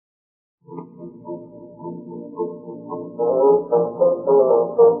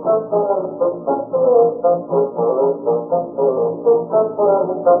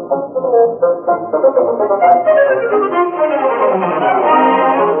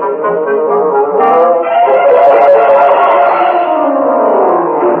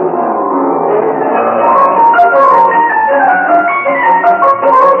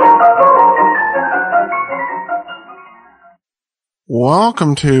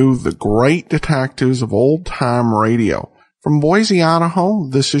Welcome to the Great Detectives of Old Time Radio. From Boise, Idaho,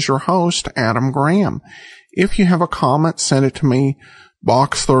 this is your host, Adam Graham. If you have a comment, send it to me,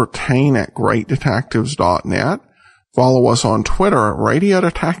 box13@greatdetectives.net. Follow us on Twitter at Radio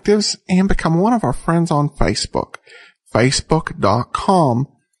Detectives and become one of our friends on Facebook,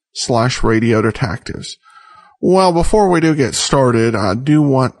 facebook.com/Radio Detectives. Well, before we do get started, I do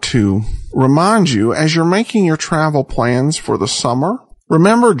want to remind you, as you're making your travel plans for the summer,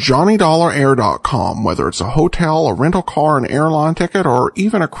 remember JohnnyDollarAir.com. Whether it's a hotel, a rental car, an airline ticket, or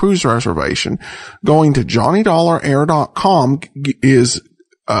even a cruise reservation, going to JohnnyDollarAir.com is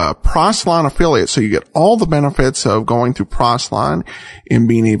a Priceline affiliate, so you get all the benefits of going through Priceline and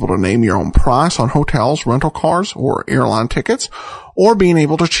being able to name your own price on hotels, rental cars, or airline tickets, or being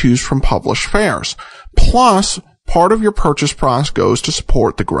able to choose from published fares. Plus, part of your purchase price goes to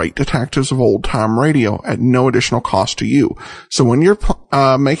support the Great Detectives of Old Time Radio at no additional cost to you. So when you're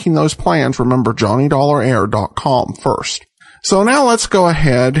making those plans, remember JohnnyDollarAir.com first. So now let's go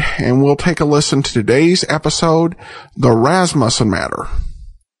ahead and we'll take a listen to today's episode, The Rasmussen Matter.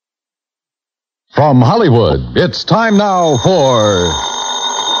 From Hollywood, it's time now for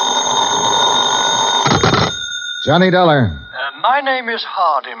Johnny Dollar. My name is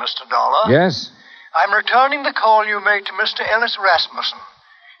Hardy, Mr. Dollar. Yes? I'm returning the call you made to Mr. Ellis Rasmussen.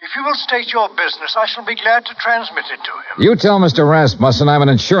 If you will state your business, I shall be glad to transmit it to him. You tell Mr. Rasmussen I'm an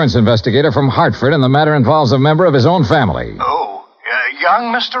insurance investigator from Hartford, and the matter involves a member of his own family. Oh,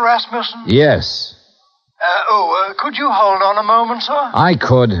 young Mr. Rasmussen? Yes. Could you hold on a moment, sir? I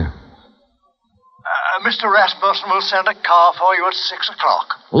could. Mr. Rasmussen will send a car for you at 6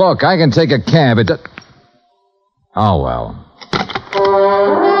 o'clock. Look, I can take a cab. Oh, well.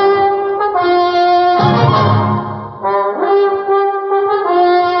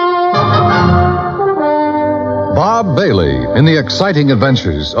 Bob Bailey in the exciting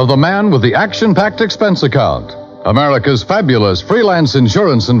adventures of the man with the action-packed expense account. America's fabulous freelance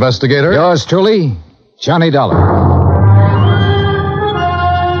insurance investigator. Yours truly, Johnny Dollar.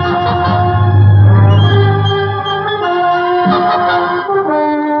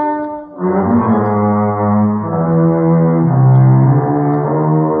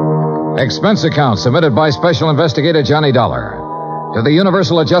 Expense account submitted by Special Investigator Johnny Dollar to the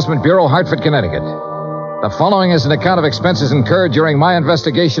Universal Adjustment Bureau, Hartford, Connecticut. The following is an account of expenses incurred during my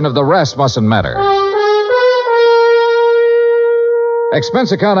investigation of the Rasmussen Matter.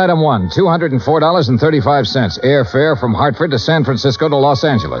 Expense account item 1, $204.35, airfare from Hartford to San Francisco to Los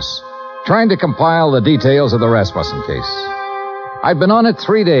Angeles. Trying to compile the details of the Rasmussen case. I'd been on it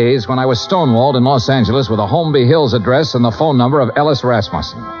 3 days when I was stonewalled in Los Angeles with a Holmby Hills address and the phone number of Ellis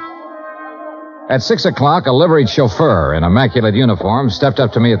Rasmussen. At 6 o'clock, a liveried chauffeur in immaculate uniform stepped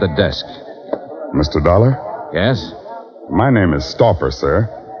up to me at the desk. Mr. Dollar? Yes? My name is Stauffer, sir.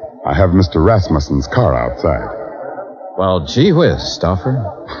 I have Mr. Rasmussen's car outside. Well, gee whiz, Stauffer.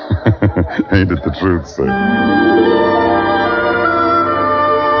 Ain't it the truth, sir?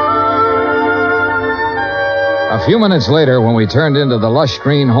 A few minutes later, when we turned into the lush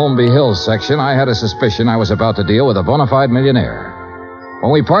green Holmby Hills section, I had a suspicion I was about to deal with a bona fide millionaire.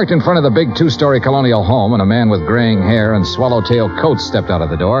 When we parked in front of the big two-story colonial home and a man with graying hair and swallowtail coat stepped out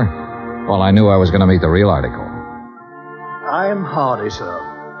of the door, well, I knew I was going to meet the real article. I am Hardy, sir.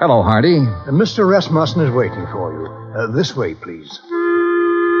 Hello, Hardy. Mr. Rasmussen is waiting for you. This way, please.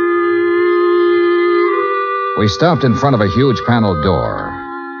 We stopped in front of a huge paneled door.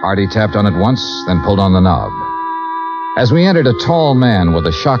 Hardy tapped on it once, then pulled on the knob. As we entered, a tall man with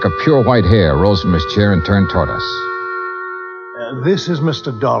a shock of pure white hair rose from his chair and turned toward us. This is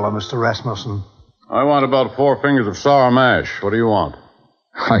Mr. Dollar, Mr. Rasmussen. I want about 4 fingers of sour mash. What do you want?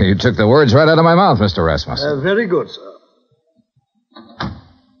 You took the words right out of my mouth, Mr. Rasmussen. Very good, sir.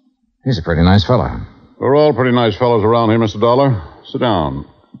 He's a pretty nice fellow. We're all pretty nice fellows around here, Mr. Dollar. Sit down.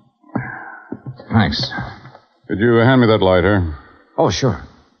 Thanks. Could you hand me that lighter? Oh, sure.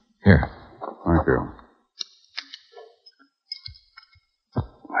 Here. Thank you.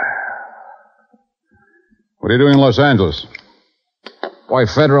 What are you doing in Los Angeles? Why,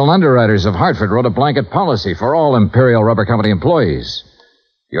 federal underwriters of Hartford wrote a blanket policy for all Imperial Rubber Company employees.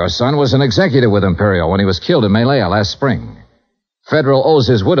 Your son was an executive with Imperial when he was killed in Malaya last spring. Federal owes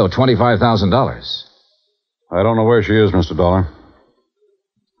his widow $25,000. I don't know where she is, Mr. Dollar.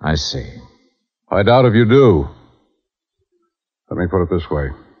 I see. I doubt if you do. Let me put it this way.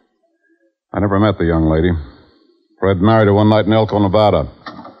 I never met the young lady. Fred married her one night in Elko, Nevada.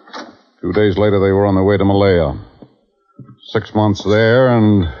 2 days later, they were on their way to Malaya. 6 months there,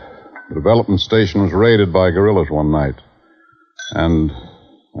 and the development station was raided by guerrillas one night. And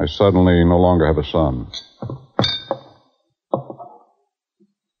I suddenly no longer have a son.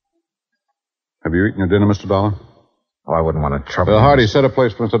 Have you eaten your dinner, Mr. Dollar? Oh, I wouldn't want to trouble you. Hardy, set a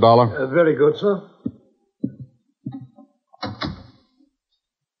place for Mr. Dollar. Very good, sir.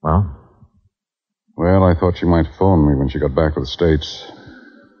 Well? Well, I thought she might phone me when she got back to the States.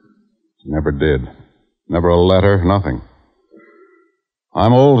 She never did. Never a letter, nothing.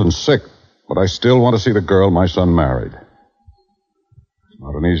 I'm old and sick, but I still want to see the girl my son married. It's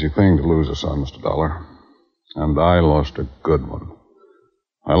not an easy thing to lose a son, Mr. Dollar. And I lost a good one.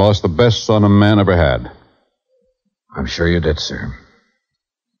 I lost the best son a man ever had. I'm sure you did, sir.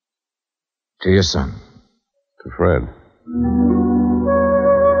 To your son. To Fred.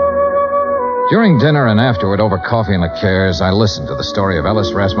 During dinner and afterward, over coffee and liqueurs, I listened to the story of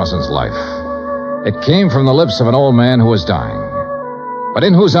Ellis Rasmussen's life. It came from the lips of an old man who was dying, but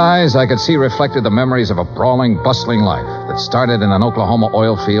in whose eyes I could see reflected the memories of a brawling, bustling life that started in an Oklahoma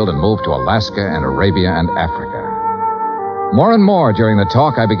oil field and moved to Alaska and Arabia and Africa. More and more during the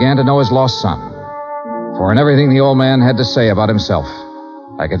talk, I began to know his lost son. For in everything the old man had to say about himself,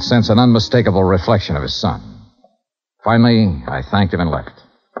 I could sense an unmistakable reflection of his son. Finally, I thanked him and left.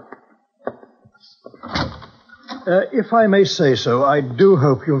 If I may say so, I do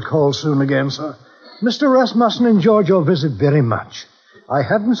hope you'll call soon again, sir. Mr. Rasmussen enjoyed your visit very much. I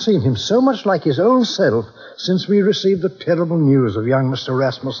haven't seen him so much like his old self since we received the terrible news of young Mr.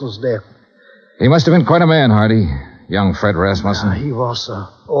 Rasmussen's death. He must have been quite a man, Hardy. Young Fred Rasmussen. He was, sir.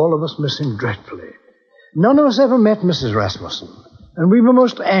 All of us miss him dreadfully. None of us ever met Mrs. Rasmussen, and we were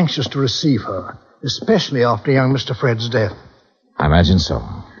most anxious to receive her, especially after young Mr. Fred's death. I imagine so.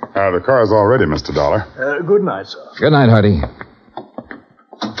 The car's all ready, Mr. Dollar. Good night, sir. Good night, Hardy.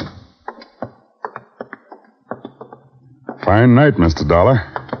 Fine night, Mr. Dollar.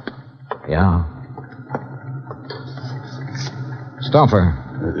 Yeah. Stoffer,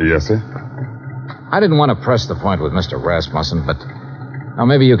 Yes, sir? I didn't want to press the point with Mr. Rasmussen, but now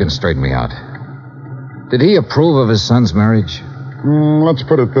maybe you can straighten me out. Did he approve of his son's marriage? Let's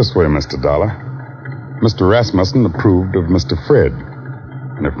put it this way, Mr. Dollar. Mr. Rasmussen approved of Mr. Fred.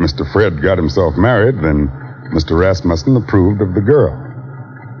 And if Mr. Fred got himself married, then Mr. Rasmussen approved of the girl.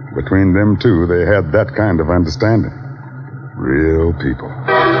 Between them two, they had that kind of understanding. Real people.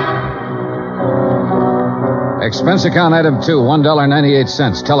 Expense account item 2,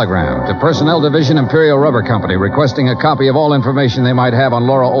 $1.98, telegram to Personnel Division, Imperial Rubber Company, requesting a copy of all information they might have on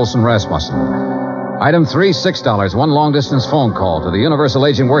Laura Olson Rasmussen. Item 3, $6, one long-distance phone call to the Universal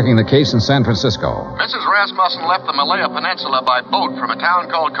agent working the case in San Francisco. Mrs. Rasmussen left the Malaya Peninsula by boat from a town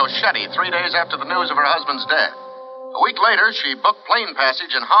called Cosheti 3 days after the news of her husband's death. A week later, she booked plane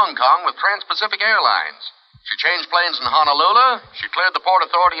passage in Hong Kong with Trans-Pacific Airlines. She changed planes in Honolulu. She cleared the Port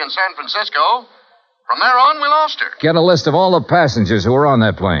Authority in San Francisco. From there on, we lost her. Get a list of all the passengers who were on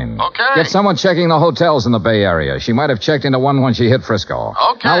that plane. Okay. Get someone checking the hotels in the Bay Area. She might have checked into one when she hit Frisco.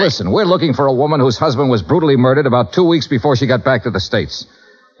 Okay. Now listen, we're looking for a woman whose husband was brutally murdered about 2 weeks before she got back to the States.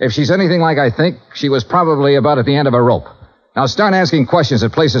 If she's anything like I think, she was probably about at the end of a rope. Now start asking questions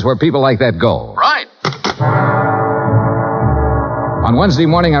at places where people like that go. Right. On Wednesday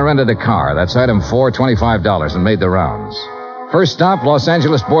morning, I rented a car. That's item 4, $25, and made the rounds. First stop, Los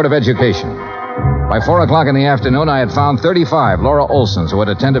Angeles Board of Education. By 4 o'clock in the afternoon, I had found 35 Laura Olsons who had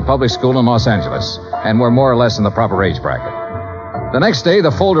attended public school in Los Angeles and were more or less in the proper age bracket. The next day,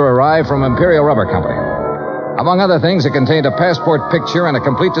 the folder arrived from Imperial Rubber Company. Among other things, it contained a passport picture and a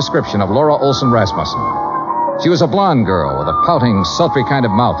complete description of Laura Olson Rasmussen. She was a blonde girl with a pouting, sultry kind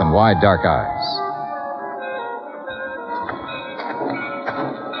of mouth and wide, dark eyes.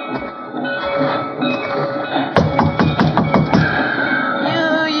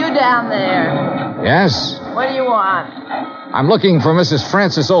 You down there. Yes? What do you want? I'm looking for Mrs.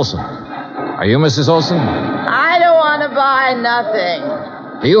 Frances Olson. Are you Mrs. Olson? I don't want to buy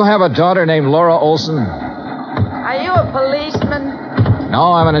nothing. Do you have a daughter named Laura Olson? Are you a policeman?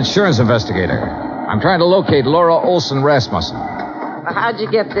 No, I'm an insurance investigator. I'm trying to locate Laura Olson Rasmussen. How'd you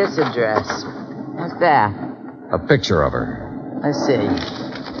get this address? What's that? A picture of her. Let's see.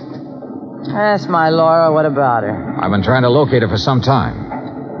 That's my Laura. What about her? I've been trying to locate her for some time.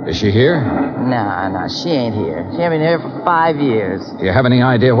 Is she here? No, she ain't here. She ain't been here for 5 years. Do you have any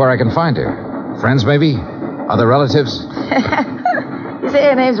idea where I can find her? Friends, maybe? Other relatives? say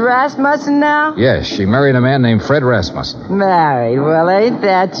her name's Rasmussen now? Yes, she married a man named Fred Rasmussen. Married? Well, ain't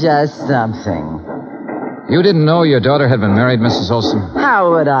that just something? You didn't know your daughter had been married, Mrs. Olson?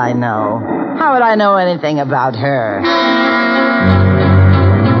 How would I know? How would I know anything about her?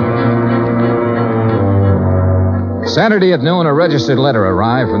 Saturday at noon, a registered letter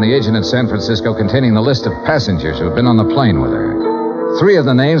arrived from the agent in San Francisco containing the list of passengers who had been on the plane with her. 3 of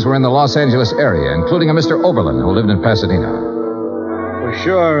the names were in the Los Angeles area, including a Mr. Oberlin who lived in Pasadena. Well,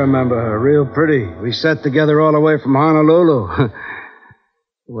 sure I remember her. Real pretty. We sat together all the way from Honolulu.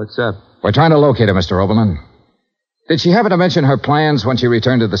 What's up? We're trying to locate her, Mr. Oberlin. Did she happen to mention her plans when she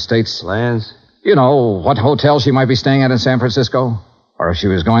returned to the States? Plans? You know, what hotel she might be staying at in San Francisco? Or if she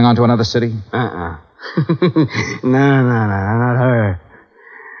was going on to another city? No, not her.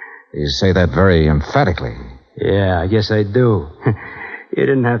 You say that very emphatically. Yeah, I guess I do. You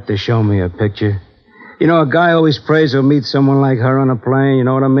didn't have to show me a picture. You know, a guy always prays he'll meet someone like her on a plane, you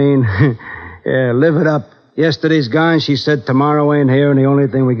know what I mean? Yeah, live it up. Yesterday's gone, she said tomorrow ain't here, and the only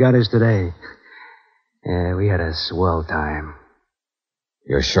thing we got is today. Yeah, we had a swell time.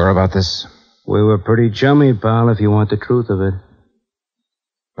 You're sure about this? We were pretty chummy, pal, if you want the truth of it.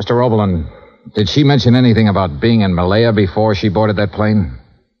 Mr. Oberlin, did she mention anything about being in Malaya before she boarded that plane?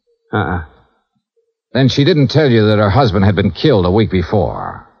 Then she didn't tell you that her husband had been killed a week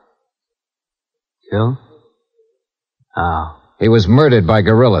before. Killed? How? He was murdered by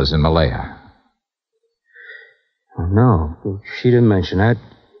guerrillas in Malaya. Oh, no, she didn't mention that.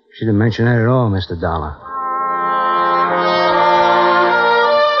 She didn't mention that at all, Mr. Dollar.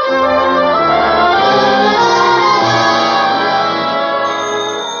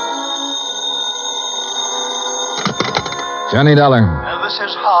 Johnny Dollar. This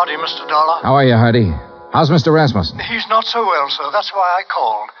is Hardy, Mr. Dollar. How are you, Hardy? How's Mr. Rasmussen? He's not so well, sir. That's why I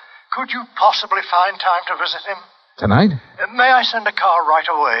called. Could you possibly find time to visit him? Tonight? May I send a car right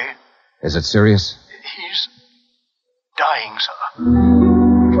away? Is it serious? He's dying, sir.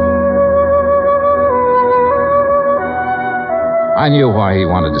 I knew why he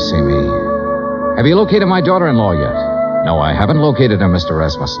wanted to see me. Have you located my daughter-in-law yet? No, I haven't located her, Mr.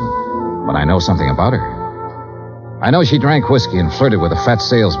 Rasmussen. But I know something about her. I know she drank whiskey and flirted with a fat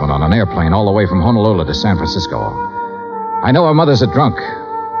salesman on an airplane all the way from Honolulu to San Francisco. I know her mother's a drunk.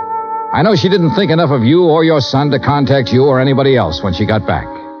 I know she didn't think enough of you or your son to contact you or anybody else when she got back.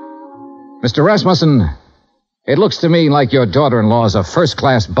 Mr. Rasmussen, it looks to me like your daughter-in-law is a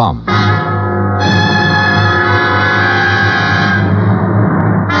first-class bum.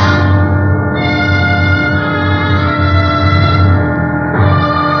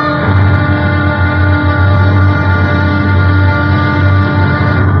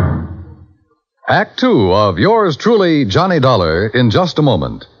 Act 2 of yours truly, Johnny Dollar, in just a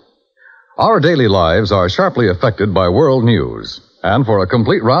moment. Our daily lives are sharply affected by world news. And for a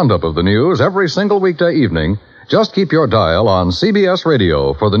complete roundup of the news every single weekday evening, just keep your dial on CBS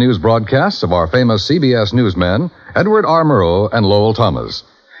Radio for the news broadcasts of our famous CBS newsmen, Edward R. Murrow and Lowell Thomas.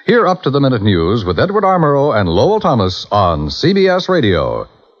 Hear up-to-the-minute news with Edward R. Murrow and Lowell Thomas on CBS Radio.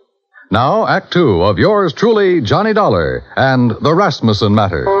 Now, Act 2 of yours truly, Johnny Dollar, and the Rasmussen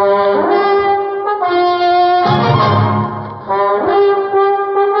Matter.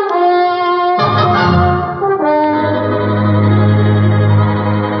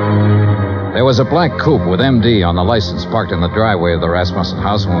 There was a black coupe with MD on the license parked in the driveway of the Rasmussen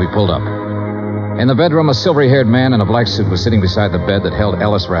house when we pulled up. In the bedroom, a silvery-haired man in a black suit was sitting beside the bed that held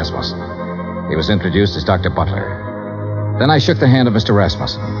Ellis Rasmussen. He was introduced as Dr. Butler. Then I shook the hand of Mr.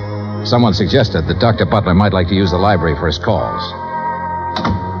 Rasmussen. Someone suggested that Dr. Butler might like to use the library for his calls.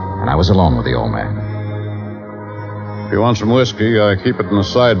 And I was alone with the old man. If you want some whiskey, I keep it in the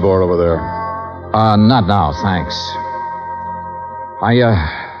sideboard over there. Not now, thanks.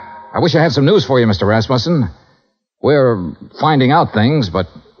 I wish I had some news for you, Mr. Rasmussen. We're finding out things, but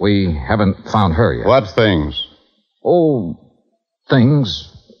we haven't found her yet. What things? Oh, things.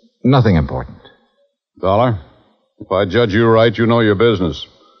 Nothing important. Dollar, if I judge you right, you know your business.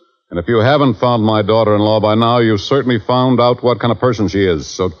 And if you haven't found my daughter-in-law by now, you've certainly found out what kind of person she is.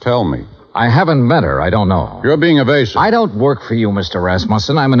 So tell me. I haven't met her. I don't know. You're being evasive. I don't work for you, Mr.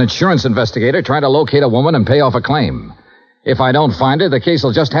 Rasmussen. I'm an insurance investigator trying to locate a woman and pay off a claim. If I don't find her, the case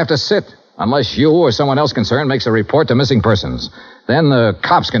will just have to sit, unless you or someone else concerned makes a report to missing persons. Then the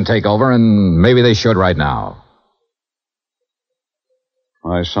cops can take over, and maybe they should right now.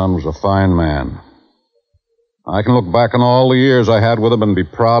 My son was a fine man. I can look back on all the years I had with him and be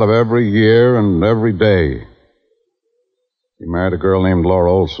proud of every year and every day. He married a girl named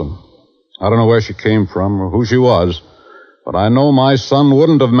Laura Olson. I don't know where she came from or who she was, but I know my son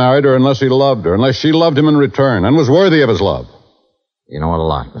wouldn't have married her unless he loved her, unless she loved him in return and was worthy of his love. You know a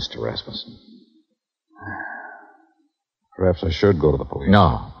lot, Mr. Rasmussen. Perhaps I should go to the police.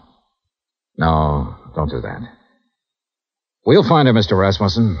 No. No, don't do that. We'll find her, Mr.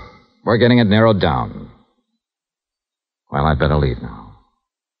 Rasmussen. We're getting it narrowed down. Well, I'd better leave now.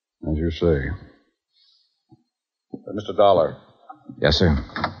 As you say. Mr. Dollar. Yes, sir.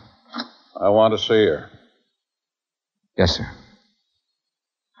 I want to see her. Yes, sir.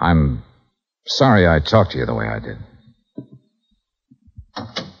 I'm sorry I talked to you the way I did.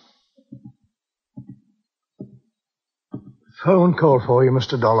 Phone call for you,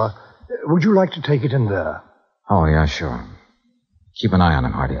 Mr. Dollar. Would you like to take it in there? Oh, yeah, sure. Keep an eye on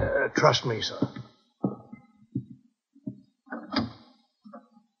him, Hardy. Trust me, sir.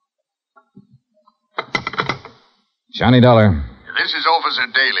 Johnny Dollar. This is Officer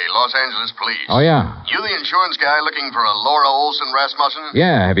Daly, Los Angeles Police. Oh, yeah. You the insurance guy looking for a Laura Olson Rasmussen?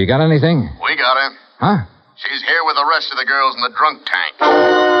 Yeah, have you got anything? We got her. Huh? She's here with the rest of the girls in the drunk tank.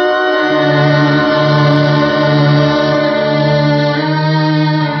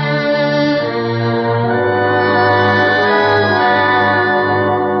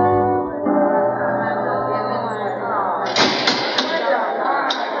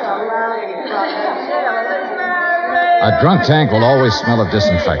 A drunk tank will always smell of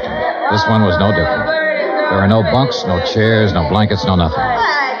disinfectant. This one was no different. There are no bunks, no chairs, no blankets, no nothing.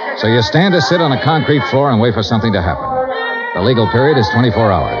 So you stand or sit on a concrete floor and wait for something to happen. The legal period is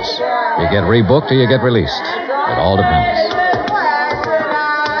 24 hours. You get rebooked or you get released. It all depends.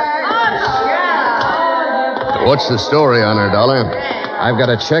 What's the story on her, Dollar? I've got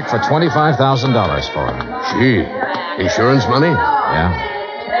a check for $25,000 for her. Gee, insurance money? Yeah.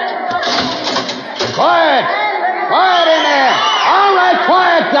 Quiet! Quiet in there! All right,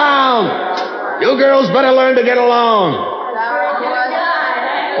 quiet down! You girls better learn to get along.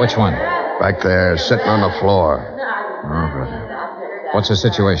 Which one? Back there, sitting on the floor. Oh, good. What's the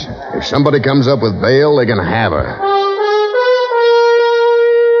situation? If somebody comes up with bail, they can have her.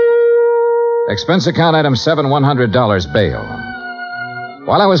 Expense account item 7, $100 bail.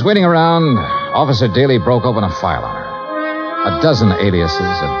 While I was waiting around, Officer Daly broke open a file on her. A dozen aliases,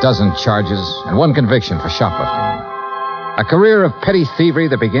 a dozen charges, and one conviction for shoplifting. A career of petty thievery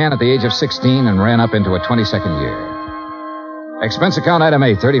that began at the age of 16 and ran up into a 22nd year. Expense account item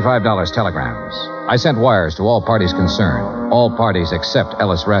 8, $35 telegrams. I sent wires to all parties concerned, all parties except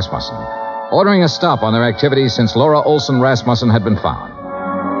Ellis Rasmussen, ordering a stop on their activities since Laura Olson Rasmussen had been found.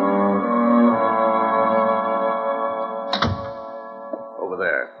 Over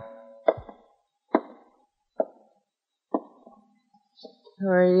there. Who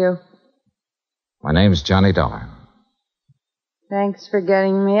are you? My name's Johnny Dollar. Thanks for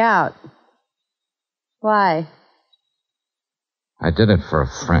getting me out. Why? I did it for a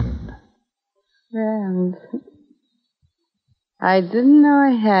friend. Friend. I didn't know I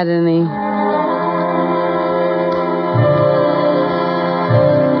had any.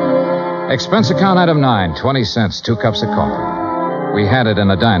 Expense account item 9, 20 cents, 2 cups of coffee. We had it in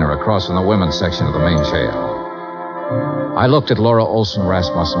a diner across from the women's section of the main jail. I looked at Laura Olson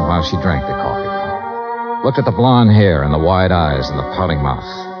Rasmussen while she drank the coffee. Looked at the blonde hair and the wide eyes and the pouting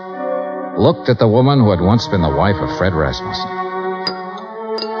mouth. Looked at the woman who had once been the wife of Fred Rasmussen.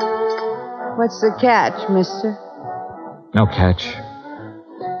 What's the catch, mister? No catch.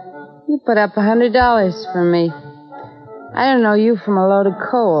 You put up $100 for me. I don't know you from a load of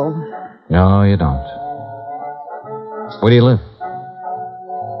coal. No, you don't. Where do you live?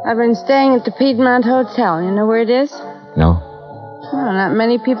 I've been staying at the Piedmont Hotel. You know where it is? No. Well, not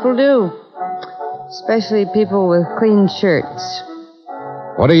many people do. Especially people with clean shirts.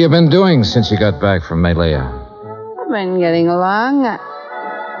 What have you been doing since you got back from Malaya? I've been getting along.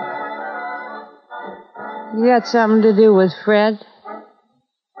 You got something to do with Fred?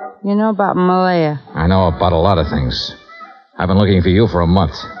 You know about Malaya? I know about a lot of things. I've been looking for you for a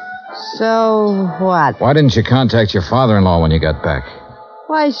month. So what? Why didn't you contact your father-in-law when you got back?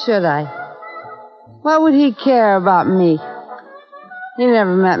 Why should I? What would he care about me? He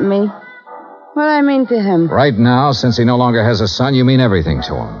never met me. What do I mean to him? Right now, since he no longer has a son, you mean everything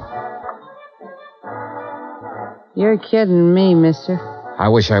to him. You're kidding me, mister. I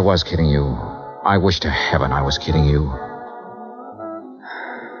wish I was kidding you. I wish to heaven I was kidding you.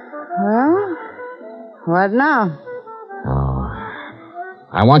 Well, what now? Oh.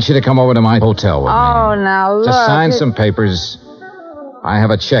 I want you to come over to my hotel with me. Oh, now look. To sign some papers. I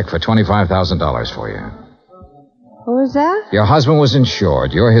have a check for $25,000 for you. What was that? Your husband was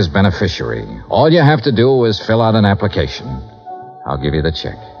insured. You're his beneficiary. All you have to do is fill out an application. I'll give you the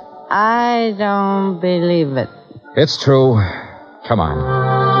check. I don't believe it. It's true. Come on.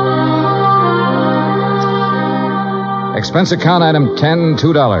 Expense account item 10,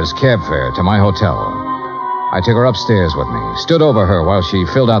 $2, cab fare to my hotel. I took her upstairs with me, stood over her while she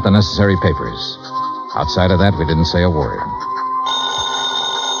filled out the necessary papers. Outside of that, we didn't say a word.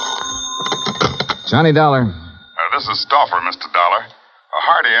 Johnny Dollar. This is Stauffer, Mr. Dollar.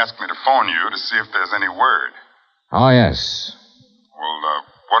 Hardy asked me to phone you to see if there's any word. Oh, yes. Well,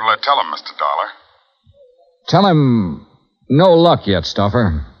 what'll I tell him, Mr. Dollar? Tell him no luck yet,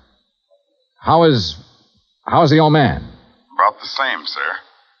 Stauffer. How's the old man? About the same, sir.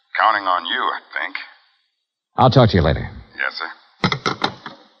 Counting on you, I think. I'll talk to you later. Yes, sir.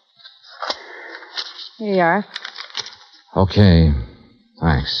 Here you are. Okay.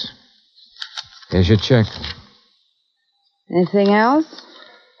 Thanks. Here's your check. Anything else?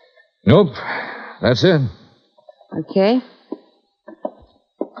 Nope. That's it. Okay.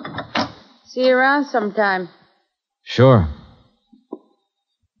 See you around sometime. Sure.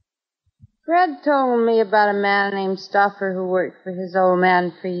 Fred told me about a man named Stauffer who worked for his old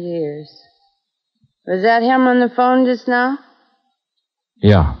man for years. Was that him on the phone just now?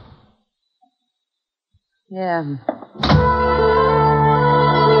 Yeah. Yeah.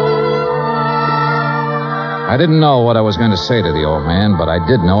 I didn't know what I was going to say to the old man, but I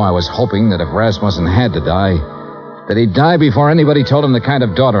did know I was hoping that if Rasmussen had to die, that he'd die before anybody told him the kind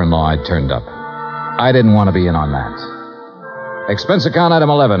of daughter-in-law I'd turned up. I didn't want to be in on that. Expense account item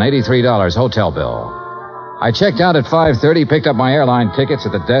 11, $83, hotel bill. I checked out at 5:30, picked up my airline tickets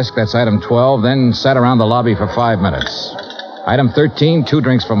at the desk, that's item 12, then sat around the lobby for 5 minutes. Item 13, 2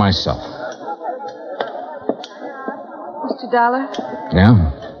 drinks for myself. Mr. Dollar,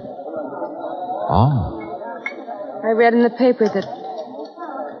 Yeah? Oh. I read in the paper that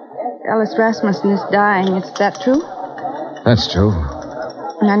Alice Rasmussen is dying. Is that true? That's true.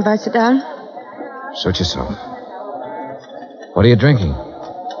 Mind if I sit down? Suit yourself. What are you drinking?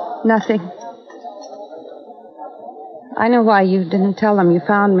 Nothing. I know why you didn't tell them you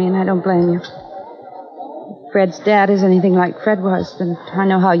found me, and I don't blame you. If Fred's dad is anything like Fred was, then I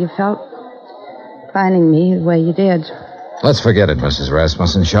know how you felt. Finding me the way you did. Let's forget it, Mrs.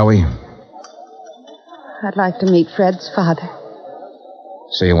 Rasmussen, shall we? I'd like to meet Fred's father.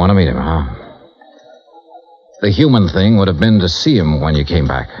 So you want to meet him, huh? The human thing would have been to see him when you came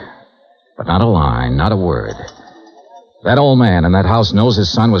back. But not a line, not a word. That old man in that house knows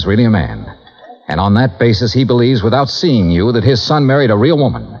his son was really a man. And on that basis, he believes, without seeing you, that his son married a real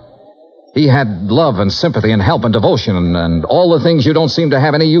woman. He had love and sympathy and help and devotion and all the things you don't seem to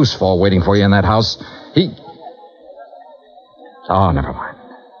have any use for waiting for you in that house. Oh, never mind.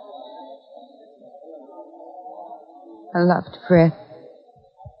 I loved Fred.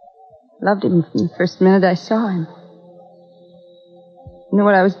 Loved him from the first minute I saw him. You know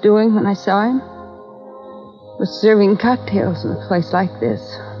what I was doing when I saw him? Was serving cocktails in a place like this.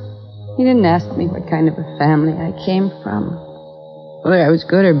 He didn't ask me what kind of a family I came from, whether I was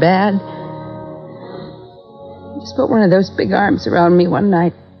good or bad. He just put one of those big arms around me one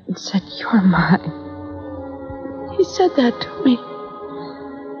night and said, "You're mine." He said that to me.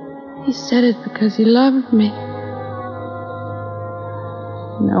 He said it because he loved me.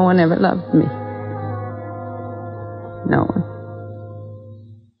 No one ever loved me. No one.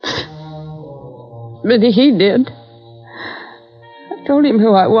 But he did. I told him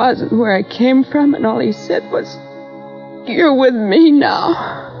who I was and where I came from, and all he said was, "You're with me now."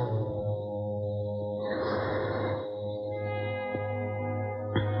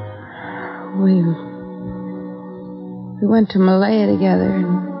 We went to Malaya together, and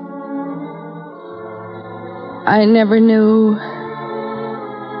I never knew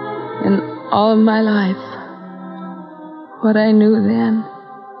in all of my life what I knew then.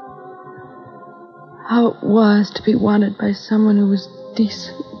 How it was to be wanted by someone who was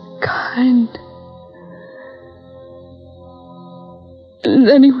decent, kind. And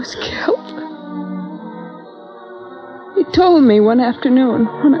then he was killed. He told me one afternoon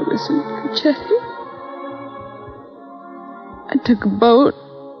when I was in Cochetti. I took a boat,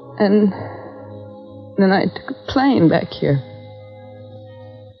 and then I took a plane back here.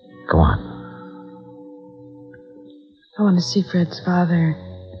 Go on. I want to see Fred's father.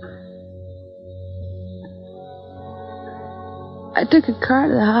 I took a car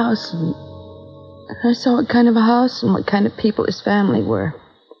to the house, and I saw what kind of a house and what kind of people his family were.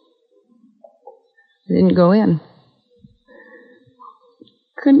 I didn't go in.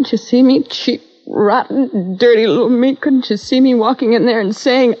 Couldn't you see me, cheap, rotten, dirty little me? Couldn't you see me walking in there and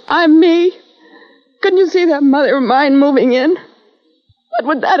saying, "I'm me"? Couldn't you see that mother of mine moving in? What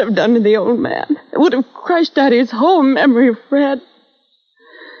would that have done to the old man? It would have crushed out his whole memory of Fred.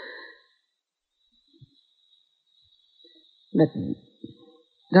 But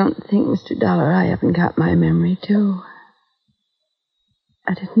don't think, Mr. Dollar, I haven't got my memory, too.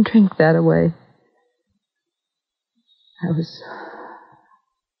 I didn't drink that away. I was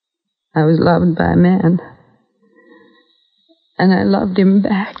loved by a man. And I loved him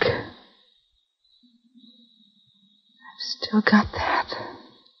back. I've still got that.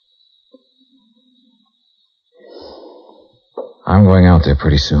 I'm going out there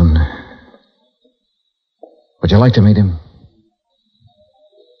pretty soon. Would you like to meet him?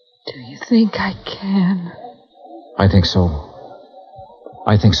 Do you think I can? I think so.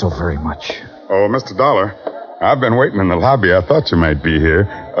 I think so very much. Oh, Mr. Dollar, I've been waiting in the lobby. I thought you might be here.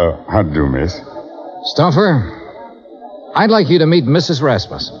 How do, miss? Stuffer, I'd like you to meet Mrs.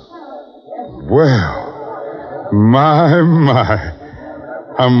 Rasmussen. Well, my.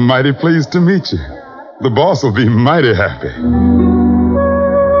 I'm mighty pleased to meet you. The boss will be mighty happy.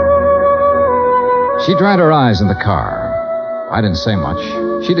 She dried her eyes in the car. I didn't say much.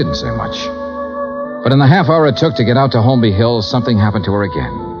 She didn't say much. But in the half hour it took to get out to Holmby Hills, something happened to her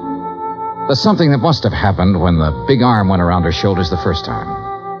again. The something that must have happened when the big arm went around her shoulders the first time.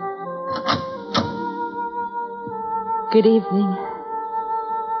 Good evening.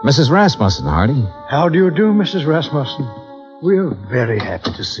 Mrs. Rasmussen, Hardy. How do you do, Mrs. Rasmussen? We're very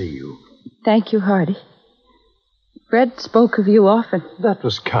happy to see you. Thank you, Hardy. Fred spoke of you often. That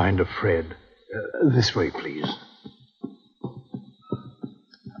was kind of Fred. This way, please.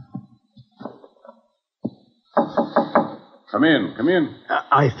 Come in.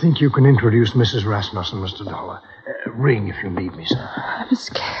 I think you can introduce Mrs. Rasmussen, Mr. Dollar. Ring if you need me, sir. I'm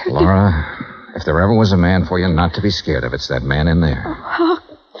scared. Laura, if there ever was a man for you not to be scared of, it's that man in there. Oh,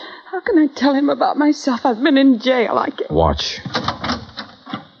 how can I tell him about myself? I've been in jail. I can't. Watch.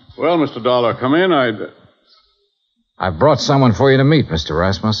 Well, Mr. Dollar, come in. I've brought someone for you to meet, Mr.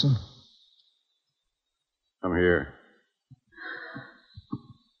 Rasmussen. Come here.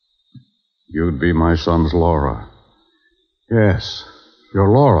 You'd be my son's Laura. Yes, you're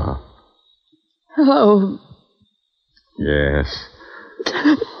Laura. Hello. Yes.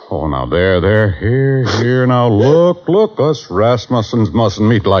 Oh, now, there. Here. Now, look. Us Rasmussens mustn't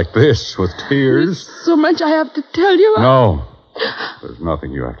meet like this, with tears. There's so much I have to tell you. No. There's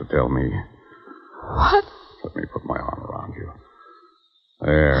nothing you have to tell me. What? Let me put my arm around you.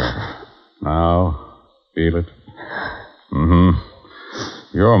 There. Now, feel it? Mm-hmm.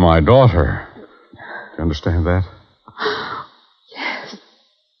 You're my daughter. Do you understand that? Yes.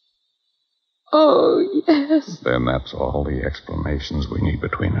 Oh, yes. Then that's all the explanations we need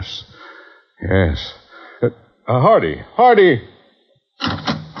between us. Yes. Hardy.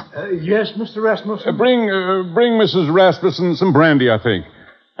 Yes, Mr. Rasmussen? Bring Mrs. Rasmussen some brandy, I think.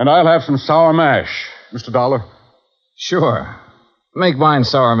 And I'll have some sour mash. Mr. Dollar? Sure. Make mine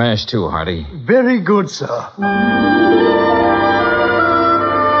sour mash, too, Hardy. Very good, sir.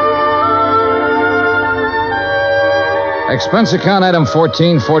 Expense account item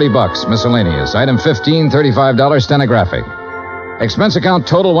 14, $40. Miscellaneous. Item 15, $35, stenographic. Expense account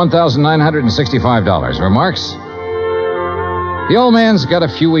total $1,965. Remarks? The old man's got a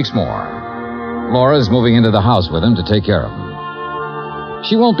few weeks more. Laura's moving into the house with him to take care of him.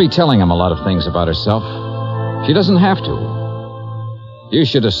 She won't be telling him a lot of things about herself. She doesn't have to. You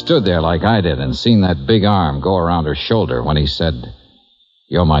should have stood there like I did and seen that big arm go around her shoulder when he said,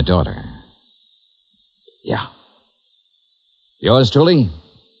 "You're my daughter." Yeah. Yours truly,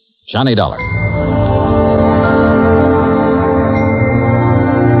 Johnny Dollar.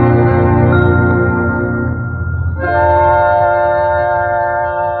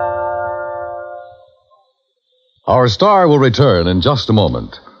 Our star will return in just a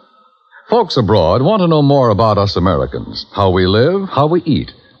moment. Folks abroad want to know more about us Americans, how we live, how we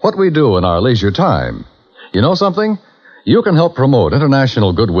eat, what we do in our leisure time. You know something? You can help promote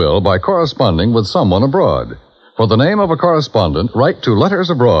international goodwill by corresponding with someone abroad. For the name of a correspondent, write to Letters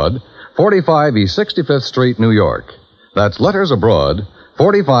Abroad, 45 East 65th Street, New York. That's Letters Abroad,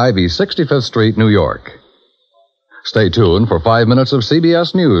 45 East 65th Street, New York. Stay tuned for 5 minutes of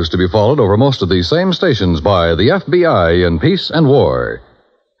CBS News to be followed over most of these same stations by the FBI in Peace and War.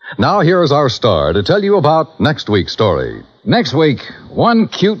 Now here's our star to tell you about next week's story. Next week, one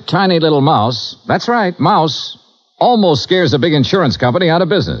cute, tiny little mouse, that's right, mouse, almost scares a big insurance company out of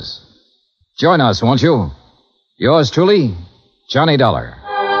business. Join us, won't you? Yours truly, Johnny Dollar.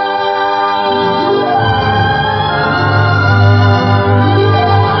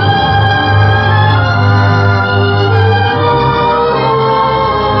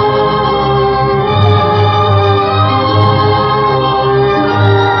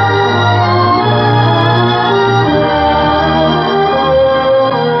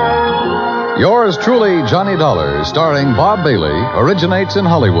 Yours truly, Johnny Dollar, starring Bob Bailey, originates in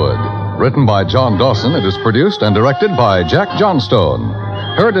Hollywood. Written by John Dawson, it is produced and directed by Jack Johnstone.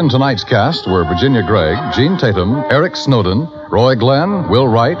 Heard in tonight's cast were Virginia Gregg, Gene Tatum, Eric Snowden, Roy Glenn, Will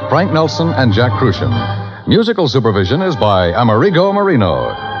Wright, Frank Nelson, and Jack Crucian. Musical supervision is by Amerigo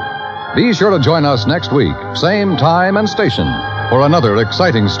Marino. Be sure to join us next week, same time and station, for another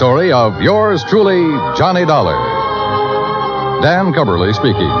exciting story of yours truly, Johnny Dollar. Dan Cubberly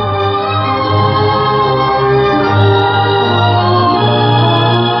speaking.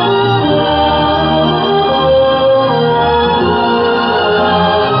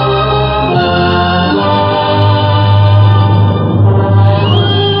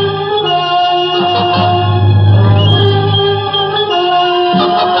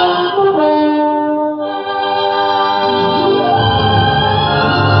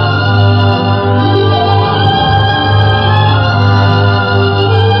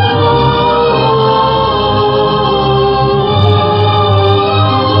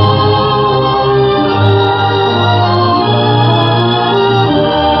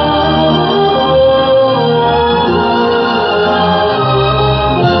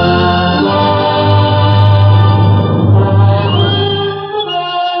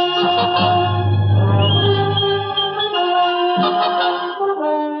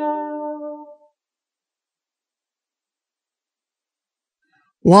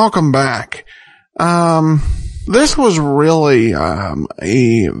 Welcome back. This was really a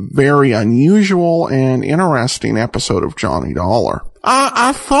very unusual and interesting episode of Johnny Dollar.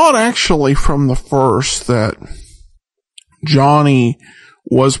 I thought actually from the first that Johnny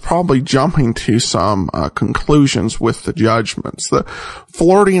was probably jumping to some conclusions with the judgments. The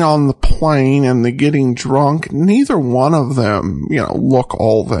flirting on the plane and the getting drunk, neither one of them, look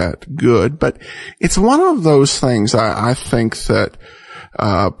all that good. But it's one of those things I think that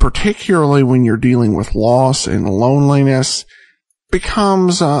particularly when you're dealing with loss and loneliness,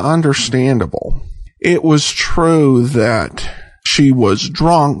 becomes understandable. It was true that she was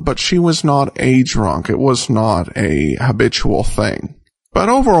drunk, but she was not a drunk. It was not a habitual thing. But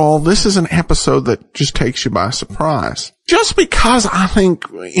overall, this is an episode that just takes you by surprise. Just because I think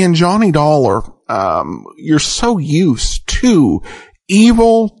in Johnny Dollar, you're so used to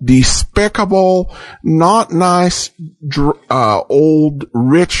evil, despicable, not nice, old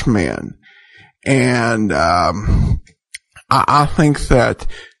rich men. And I think that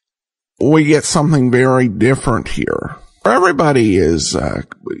we get something very different here. Everybody is,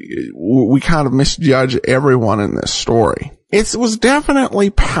 we kind of misjudge everyone in this story. It was definitely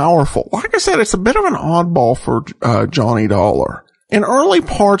powerful. Like I said, it's a bit of an oddball for Johnny Dollar. In early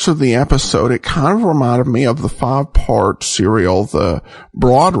parts of the episode, it kind of reminded me of the 5-part serial, The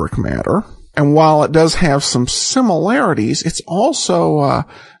Broderick Matter. And while it does have some similarities, it's also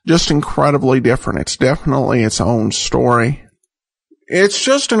just incredibly different. It's definitely its own story. It's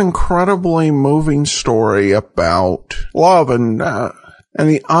just an incredibly moving story about love and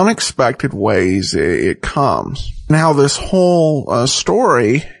the unexpected ways it comes. Now, this whole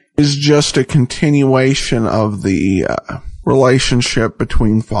story is just a continuation of the relationship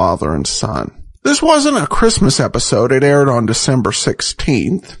between father and son. This wasn't a Christmas episode. It aired on December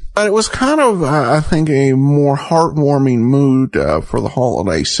 16th. But it was kind of, I think, a more heartwarming mood for the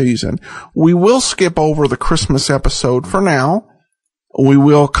holiday season. We will skip over the Christmas episode for now. We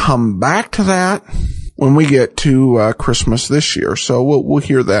will come back to that when we get to Christmas this year. So we'll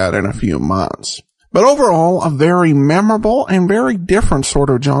hear that in a few months. But overall, a very memorable and very different sort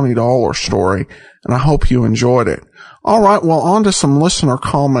of Johnny Dollar story, and I hope you enjoyed it. All right, well, on to some listener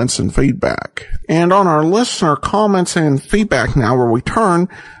comments and feedback. And on our listener comments and feedback now, where we turn,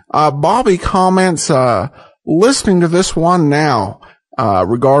 Bobby comments, listening to this one now,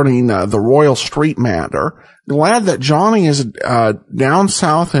 regarding the Royal Street matter. Glad that Johnny is down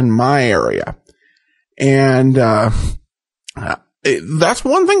south in my area. And that's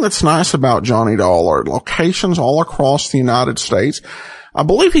one thing that's nice about Johnny Dollar. Locations all across the United States. I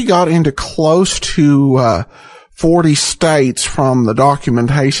believe he got into close to 40 states from the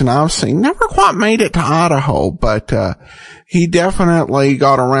documentation I've seen. Never quite made it to Idaho, but he definitely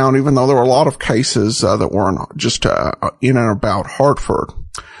got around, even though there were a lot of cases that weren't just in and about Hartford.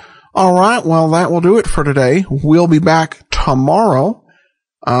 All right, well, that will do it for today. We'll be back tomorrow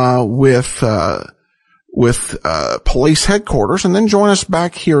with police headquarters, and then join us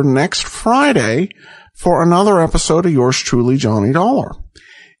back here next Friday for another episode of yours truly, Johnny Dollar.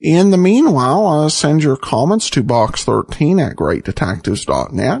 In the meanwhile, send your comments to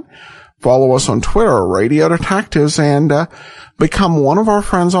box13@greatdetectives.net. Follow us on Twitter, Radio Detectives, and become one of our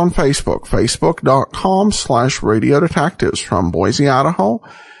friends on Facebook, facebook.com/Radio Detectives. From Boise, Idaho,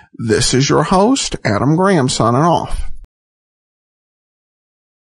 this is your host, Adam Graham, signing off.